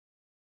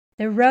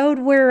The road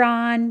we're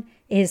on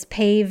is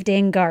paved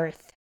in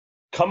Garth.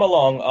 Come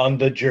along on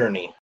the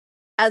journey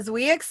as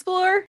we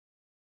explore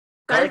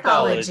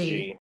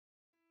Garthology.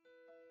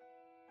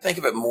 Think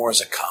of it more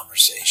as a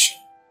conversation.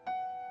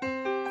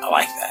 I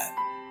like that.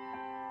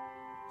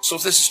 So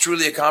if this is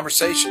truly a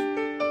conversation,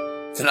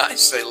 then I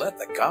say let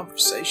the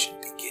conversation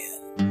begin.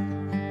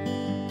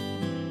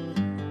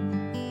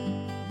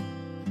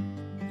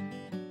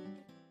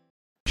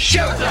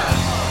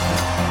 Showtime!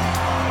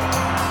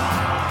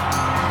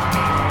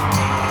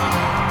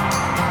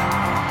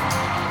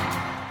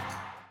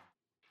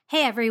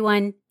 Hey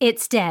everyone,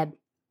 it's Deb.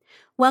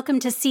 Welcome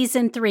to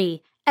Season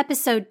 3,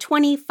 Episode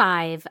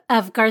 25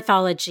 of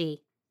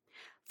Garthology.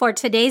 For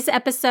today's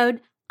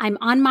episode, I'm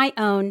on my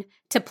own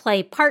to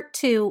play Part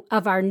 2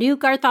 of our new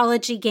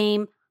Garthology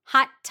game,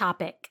 Hot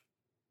Topic.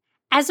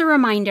 As a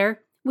reminder,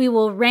 we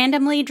will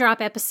randomly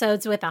drop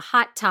episodes with a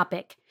hot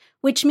topic,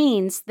 which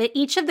means that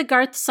each of the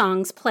Garth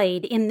songs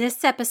played in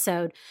this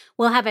episode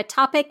will have a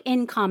topic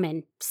in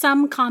common,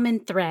 some common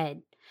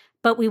thread.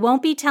 But we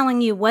won't be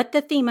telling you what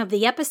the theme of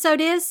the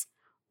episode is,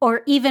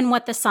 or even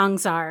what the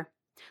songs are.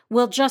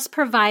 We'll just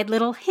provide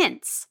little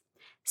hints,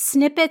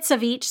 snippets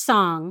of each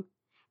song,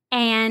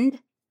 and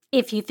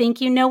if you think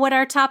you know what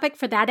our topic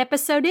for that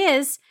episode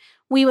is,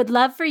 we would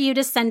love for you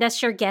to send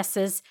us your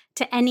guesses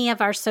to any of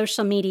our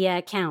social media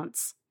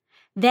accounts.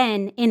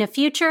 Then, in a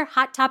future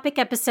Hot Topic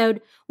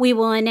episode, we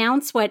will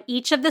announce what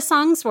each of the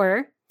songs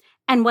were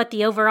and what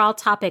the overall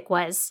topic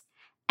was,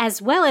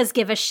 as well as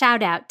give a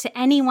shout out to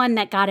anyone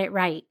that got it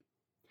right.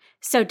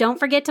 So don't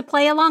forget to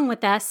play along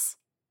with us.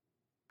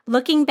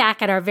 Looking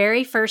back at our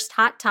very first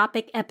Hot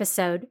Topic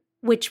episode,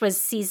 which was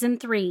Season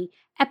 3,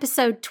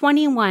 Episode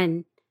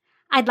 21,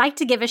 I'd like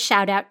to give a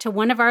shout out to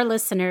one of our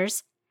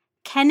listeners,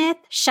 Kenneth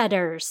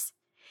Shudders.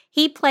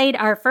 He played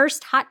our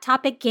first Hot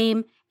Topic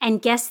game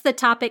and guessed the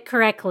topic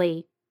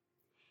correctly.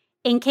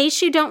 In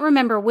case you don't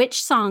remember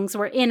which songs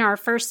were in our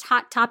first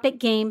Hot Topic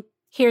game,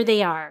 here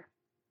they are.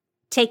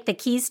 Take the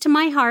Keys to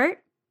My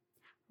Heart,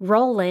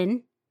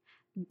 Rollin',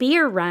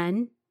 Beer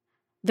Run,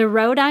 The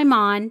Road I'm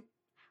On,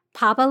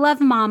 Papa Love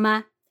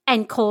Mama,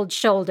 and Cold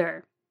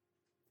Shoulder.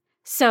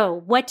 So,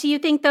 what do you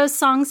think those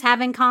songs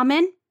have in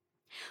common?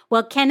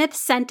 Well, Kenneth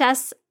sent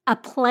us a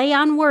play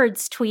on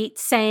words tweet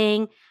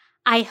saying,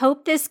 I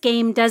hope this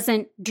game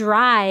doesn't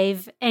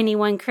drive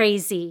anyone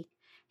crazy.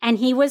 And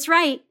he was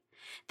right.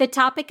 The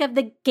topic of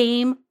the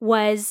game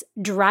was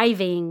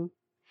driving.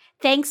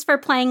 Thanks for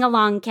playing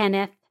along,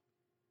 Kenneth.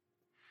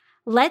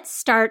 Let's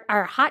start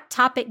our Hot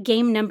Topic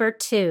game number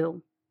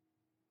 2.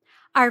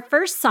 Our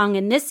first song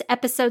in this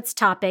episode's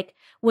topic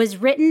was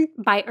written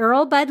by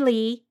Earl Bud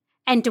Lee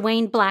and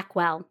Dwayne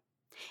Blackwell.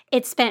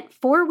 It spent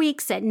 4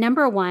 weeks at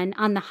number 1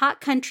 on the Hot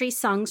Country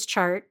Songs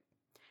chart,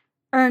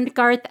 earned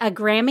Garth a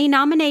Grammy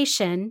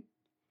nomination,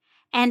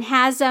 and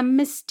has a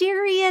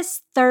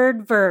mysterious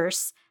third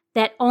verse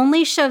that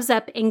only shows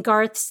up in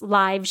Garth's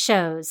live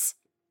shows.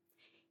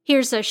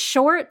 Here's a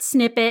short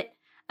snippet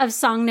of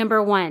song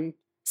number 1.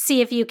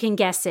 See if you can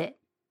guess it.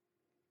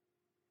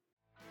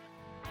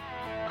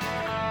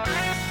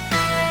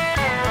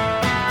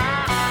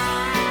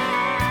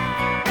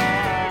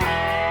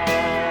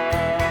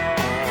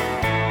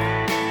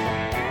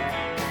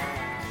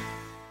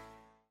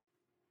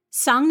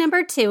 Song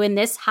number 2 in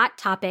this Hot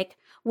Topic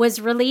was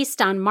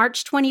released on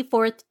March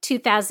 24th,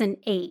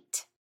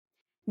 2008.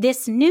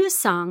 This new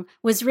song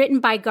was written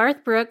by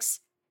Garth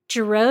Brooks,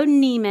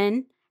 Jerome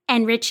Neiman,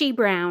 and Richie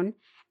Brown,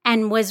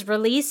 and was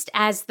released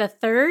as the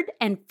third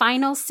and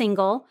final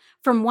single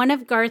from one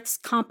of Garth's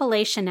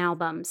compilation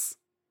albums.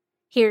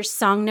 Here's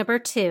song number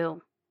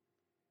 2.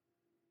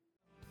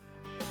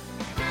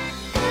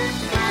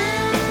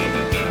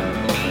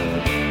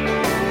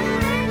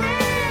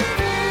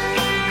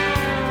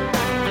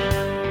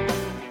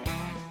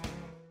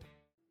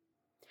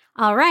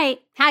 All right,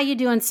 how you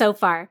doing so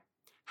far?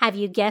 Have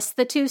you guessed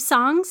the 2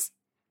 songs?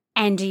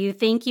 And do you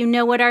think you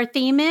know what our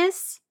theme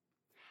is?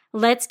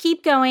 Let's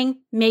keep going.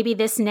 Maybe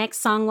this next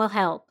song will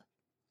help.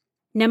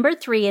 Number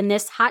 3 in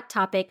this Hot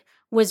Topic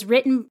was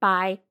written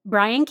by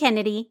Brian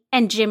Kennedy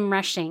and Jim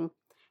Rushing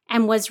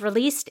and was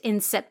released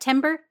in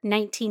September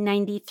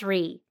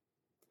 1993.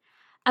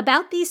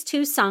 About these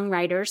 2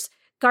 songwriters,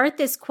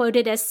 Garth is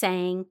quoted as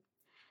saying,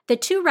 "The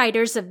 2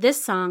 writers of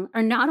this song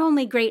are not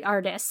only great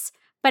artists,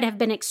 but have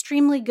been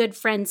extremely good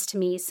friends to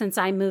me since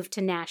I moved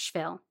to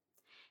Nashville.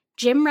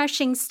 Jim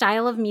Rushing's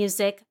style of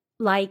music,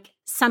 like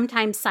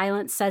Sometimes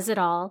Silence Says It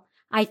All,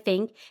 I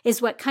think, is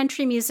what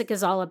country music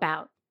is all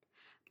about.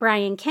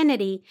 Brian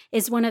Kennedy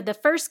is one of the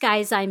first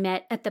guys I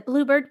met at the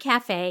Bluebird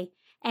Cafe,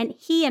 and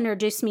he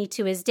introduced me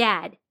to his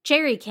dad,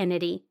 Jerry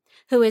Kennedy,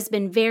 who has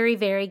been very,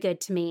 very good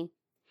to me.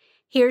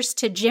 Here's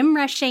to Jim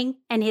Rushing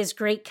and his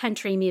great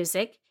country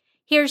music.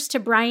 Here's to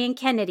Brian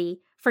Kennedy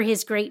for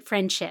his great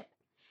friendship.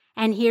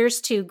 And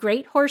here's to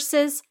great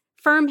horses,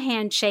 firm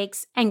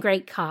handshakes, and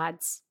great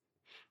cods.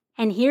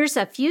 And here's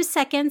a few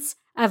seconds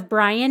of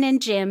Brian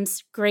and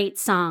Jim's great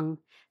song,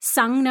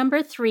 song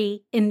number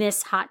 3 in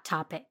this Hot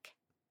Topic.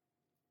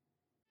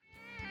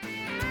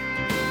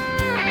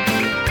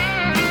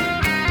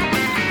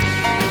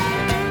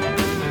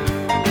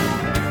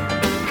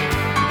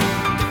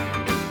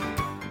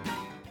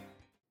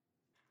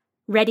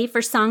 Ready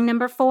for song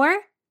number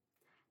 4?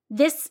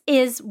 This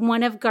is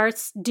one of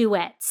Garth's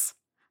duets,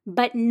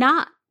 but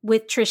not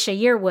with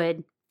Trisha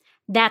Yearwood.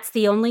 That's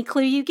the only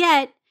clue you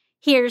get.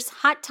 Here's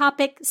Hot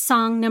Topic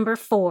song number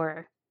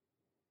 4.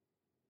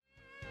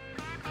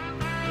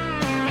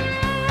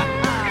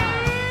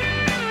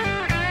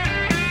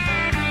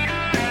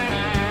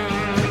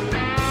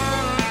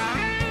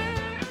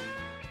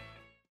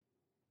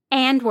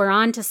 And we're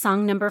on to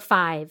song number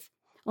 5.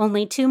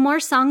 Only 2 more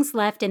songs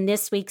left in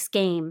this week's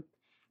game.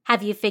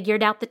 Have you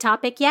figured out the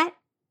topic yet?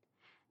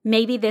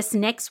 Maybe this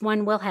next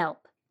one will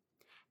help.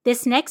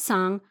 This next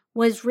song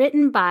was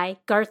written by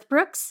Garth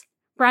Brooks,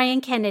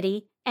 Brian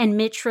Kennedy, and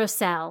Mitch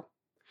Rossell.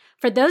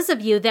 For those of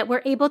you that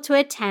were able to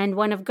attend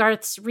one of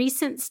Garth's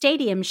recent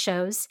stadium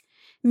shows,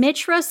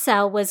 Mitch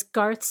Rossell was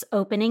Garth's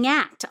opening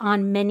act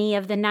on many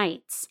of the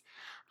nights.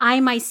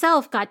 I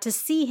myself got to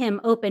see him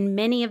open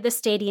many of the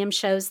stadium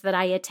shows that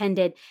I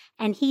attended,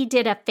 and he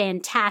did a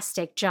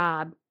fantastic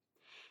job.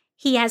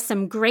 He has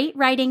some great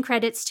writing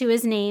credits to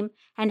his name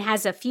and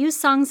has a few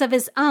songs of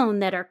his own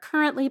that are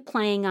currently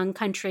playing on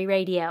country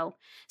radio,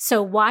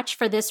 so watch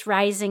for this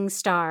rising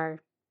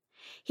star.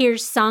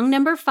 Here's song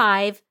number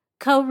 5,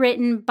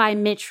 co-written by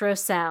Mitch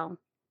Rossell.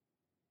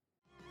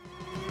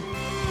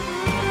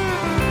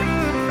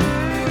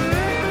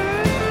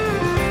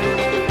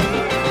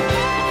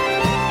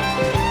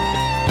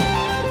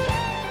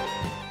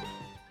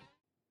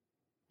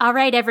 All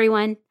right,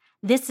 everyone.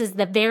 This is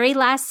the very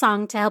last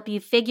song to help you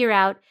figure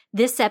out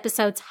this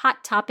episode's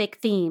Hot Topic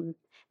theme.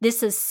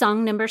 This is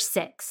song number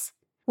 6,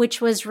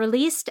 which was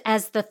released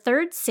as the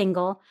 3rd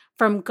single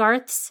from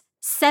Garth's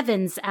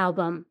Sevens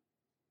album.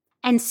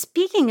 And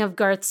speaking of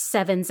Garth's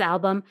Sevens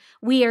album,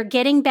 we are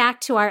getting back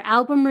to our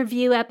album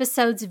review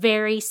episodes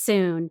very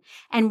soon,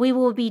 and we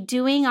will be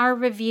doing our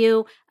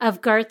review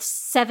of Garth's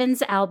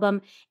Sevens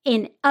album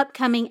in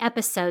upcoming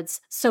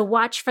episodes, so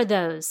watch for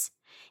those.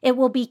 It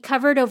will be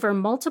covered over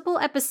multiple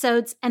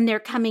episodes, and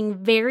they're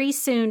coming very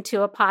soon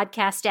to a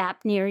podcast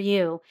app near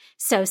you,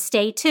 so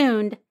stay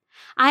tuned.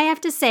 I have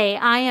to say,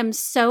 I am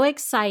so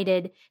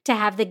excited to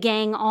have the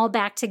gang all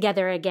back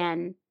together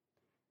again.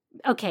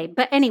 Okay,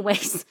 but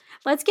anyways,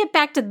 let's get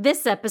back to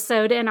this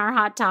episode in our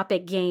Hot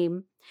Topic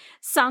game.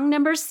 Song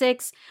number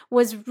 6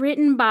 was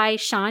written by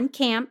Sean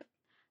Camp,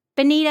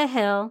 Benita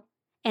Hill,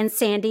 and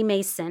Sandy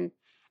Mason,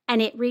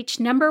 and it reached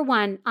number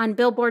 1 on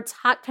Billboard's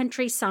Hot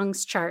Country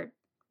Songs chart.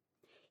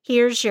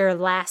 Here's your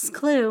last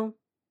clue.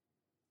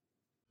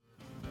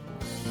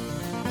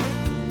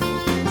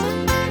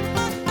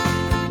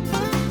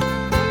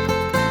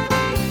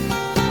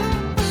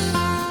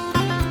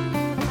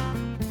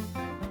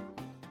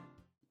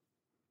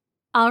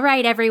 All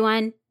right,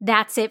 everyone,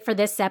 that's it for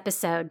this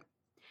episode.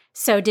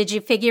 So did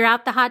you figure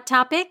out the hot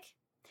topic?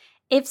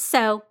 If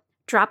so,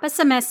 drop us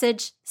a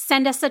message,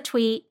 send us a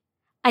tweet,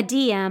 a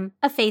DM,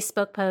 a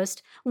Facebook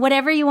post,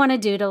 whatever you want to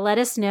do to let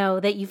us know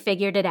that you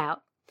figured it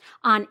out.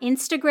 On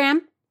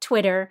Instagram,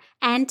 Twitter,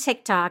 and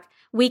TikTok,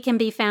 we can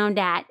be found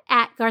at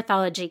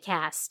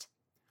GarthologyCast.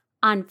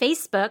 On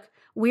Facebook,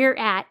 we're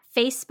at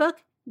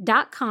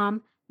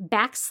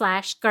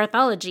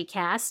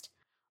facebook.com/GarthologyCast,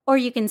 or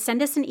you can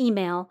send us an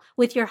email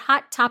with your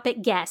hot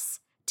topic guests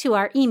to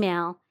our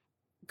email,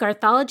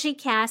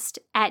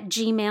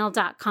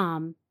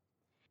 garthologycast@gmail.com.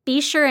 Be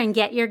sure and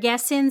get your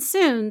guests in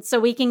soon so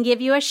we can give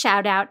you a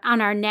shout out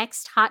on our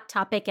next Hot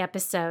Topic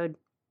episode.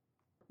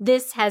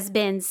 This has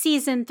been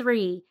Season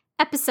 3,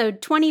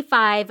 Episode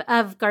 25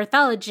 of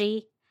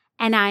Garthology,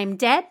 and I'm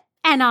Deb,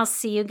 and I'll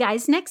see you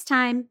guys next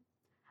time.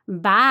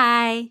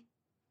 Bye!